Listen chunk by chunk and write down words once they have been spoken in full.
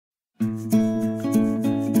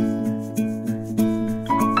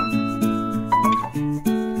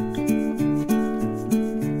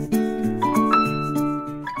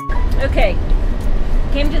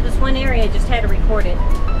one area, I just had to record it.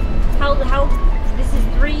 How this is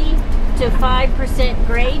 3 to 5%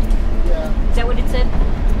 grade? Yeah. Is that what it said?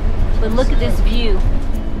 But look at this view.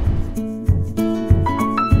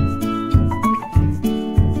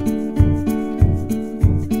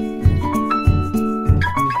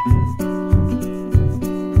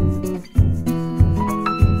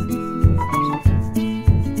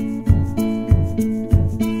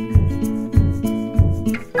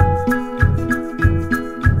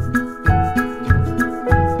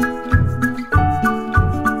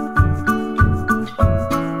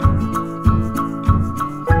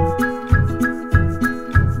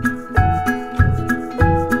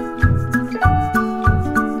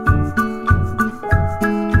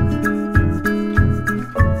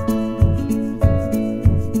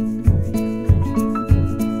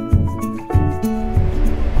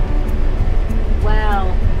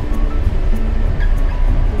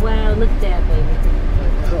 Look at that, baby. I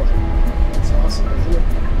know. That's awesome, isn't it?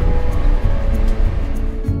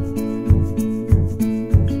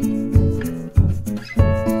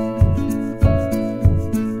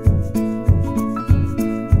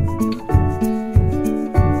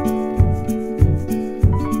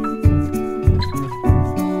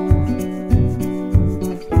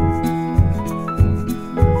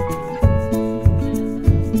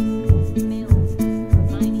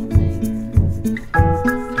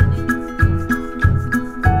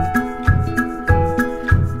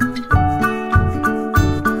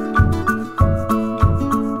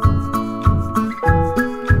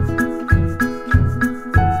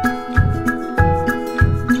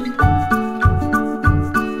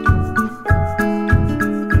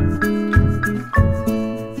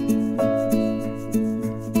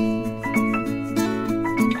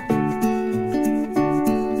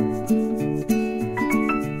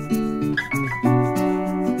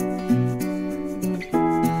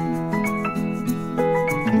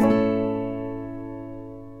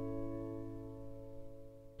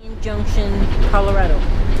 Grand Junction, Colorado.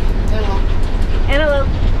 Hello. Antelope.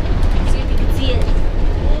 See if you can see it.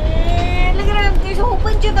 And look at them. There's a whole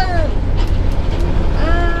bunch of them.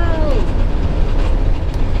 Oh.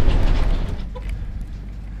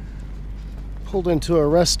 Pulled into a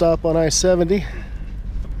rest stop on I-70.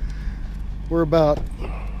 We're about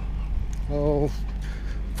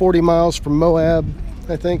 40 miles from Moab,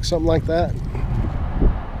 I think, something like that.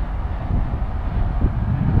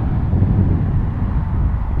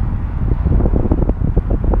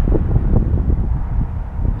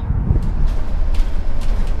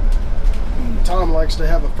 Tom likes to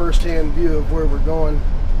have a first-hand view of where we're going.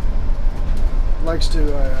 Likes to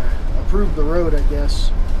approve the road, I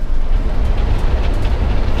guess.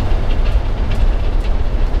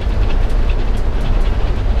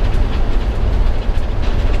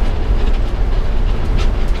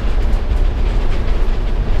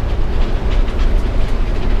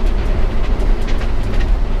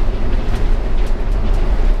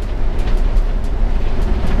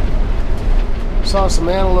 Saw some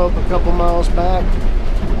antelope a couple miles back.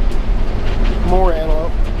 More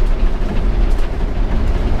antelope.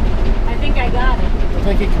 I think I got it. I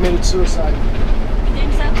think he committed suicide. You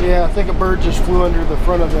think so? Yeah, I think a bird just flew under the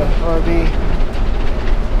front of the RV.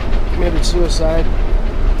 Committed suicide.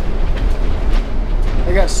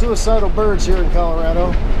 They got suicidal birds here in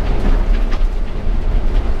Colorado.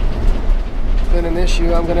 Been an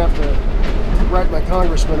issue. I'm gonna have to write my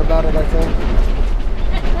congressman about it, I think.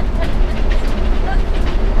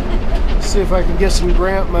 See if I can get some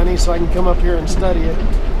grant money so I can come up here and study it.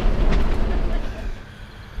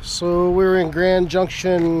 So we're in Grand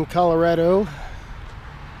Junction, Colorado,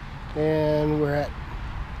 and we're at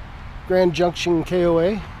Grand Junction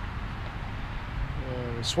KOA.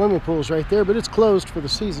 The swimming pool's right there, but it's closed for the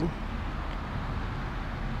season.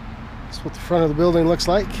 That's what the front of the building looks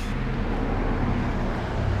like.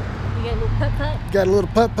 You got a little putt-putt? Got a little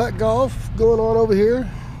putt-putt golf going on over here,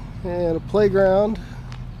 and a playground.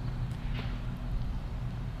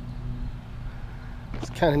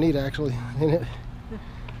 Kind of neat, actually, isn't it?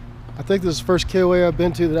 I think this is the first KOA I've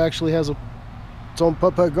been to that actually has its own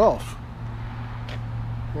putt-putt golf.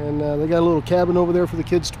 And they got a little cabin over there for the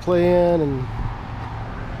kids to play in and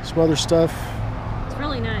some other stuff. It's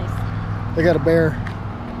really nice. They got a bear.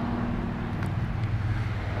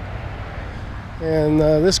 And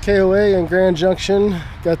this KOA in Grand Junction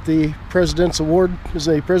got the President's Award, is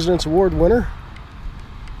a President's Award winner.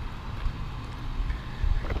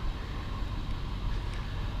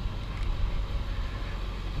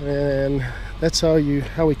 And that's how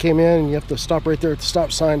we came in, and you have to stop right there at the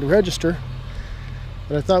stop sign to register.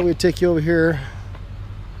 But I thought we'd take you over here.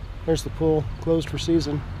 There's the pool, closed for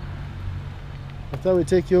season. I thought we'd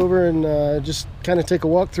take you over and just kind of take a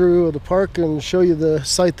walk through the park and show you the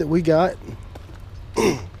site that we got.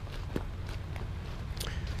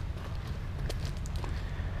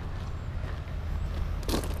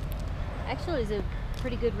 Actually, it's a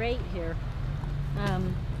pretty good rate here.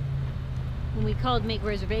 When we called to make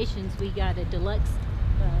reservations, we got a deluxe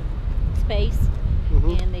space,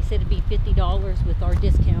 and they said it'd be $50 with our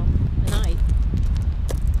discount a night.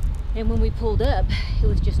 And when we pulled up, it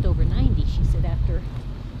was just over 90. She said after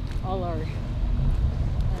all our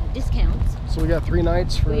discounts. So we got 3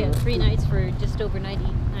 nights for. We have 3 nights for just over $90.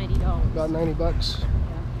 About $90.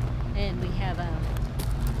 Yeah. And we have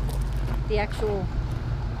the actual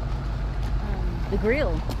the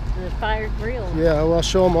grill, the fire grill. Yeah, well, I'll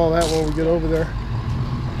show them all that when we get over there.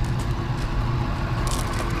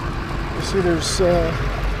 You see, there's a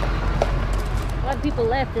lot of people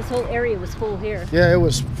left. This whole area was full here. Yeah, it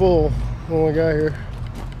was full when we got here.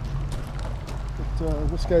 But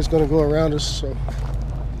this guy's going to go around us, so.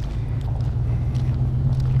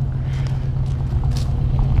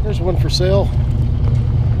 There's one for sale.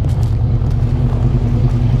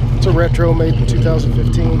 It's a retro, made in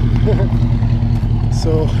 2015.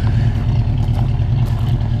 So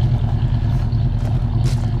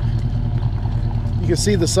you can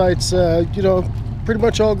see the sites, you know, pretty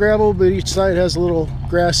much all gravel, but each site has a little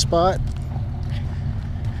grass spot.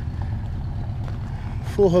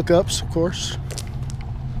 Full hookups, of course.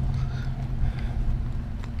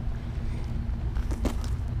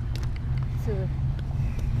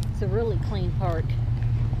 It's a really clean park.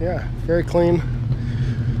 Yeah, very clean.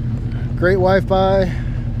 Great Wi-Fi.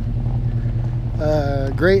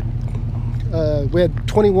 Great. We had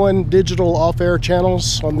 21 digital off-air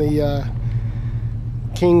channels on the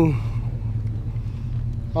King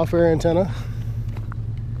off-air antenna,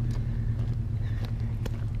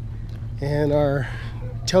 and our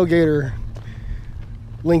tailgater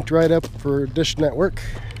linked right up for Dish Network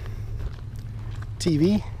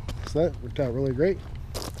TV, so that worked out really great.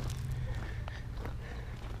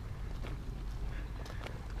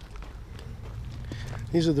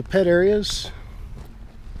 These are the pet areas.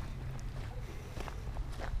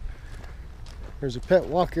 There's a pet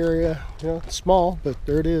walk area, you know, it's small, but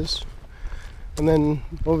there it is. And then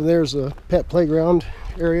over there's a pet playground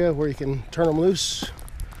area where you can turn them loose.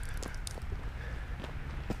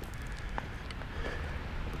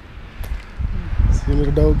 See a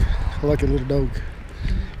little dog? I like a little dog.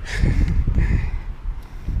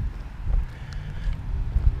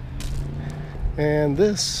 And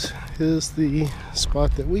this is the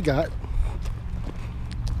spot that we got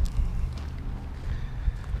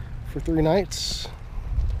for 3 nights.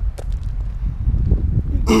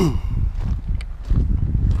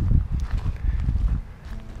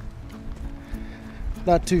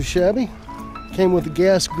 Not too shabby. Came with a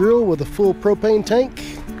gas grill with a full propane tank.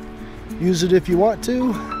 Use it if you want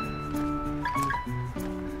to.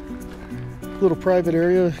 Little private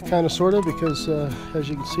area, kind of, sort of, because as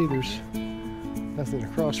you can see, there's nothing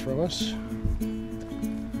across from us.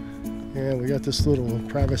 And we got this little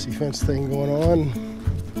privacy fence thing going on.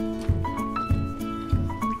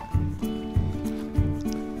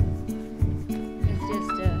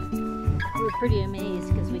 Pretty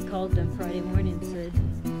amazed because we called them Friday morning and said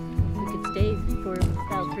we could stay for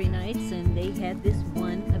about 3 nights, and they had this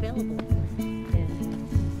one available, and it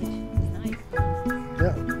was nice.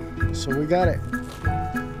 Yeah, so we got it,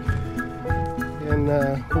 and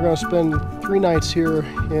we're going to spend 3 nights here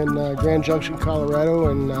in Grand Junction,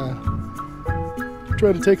 Colorado, and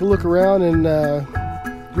try to take a look around and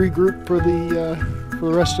regroup for the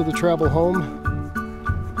rest of the travel home.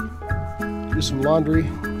 Do some laundry,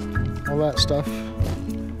 all that stuff.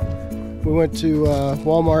 We went to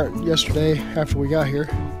Walmart yesterday after we got here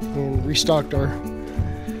and restocked our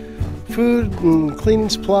food and cleaning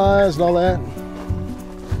supplies and all that.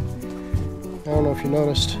 I don't know if you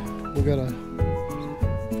noticed, we got a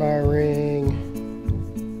fire ring.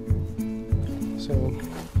 So,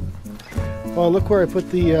 well, look where I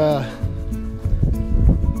put the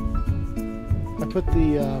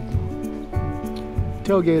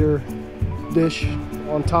tailgater dish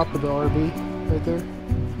on top of the RV right there.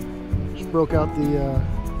 Just broke out the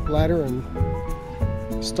ladder and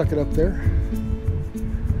stuck it up there.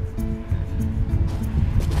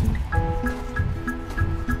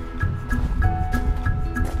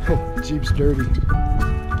 Jeep's dirty.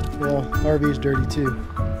 Well, RV's dirty too.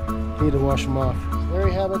 Need to wash them off. So there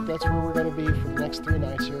you have it. That's where we're going to be for the next 3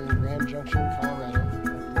 nights here in Grand Junction, Colorado,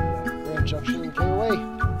 at the Grand Junction KOA.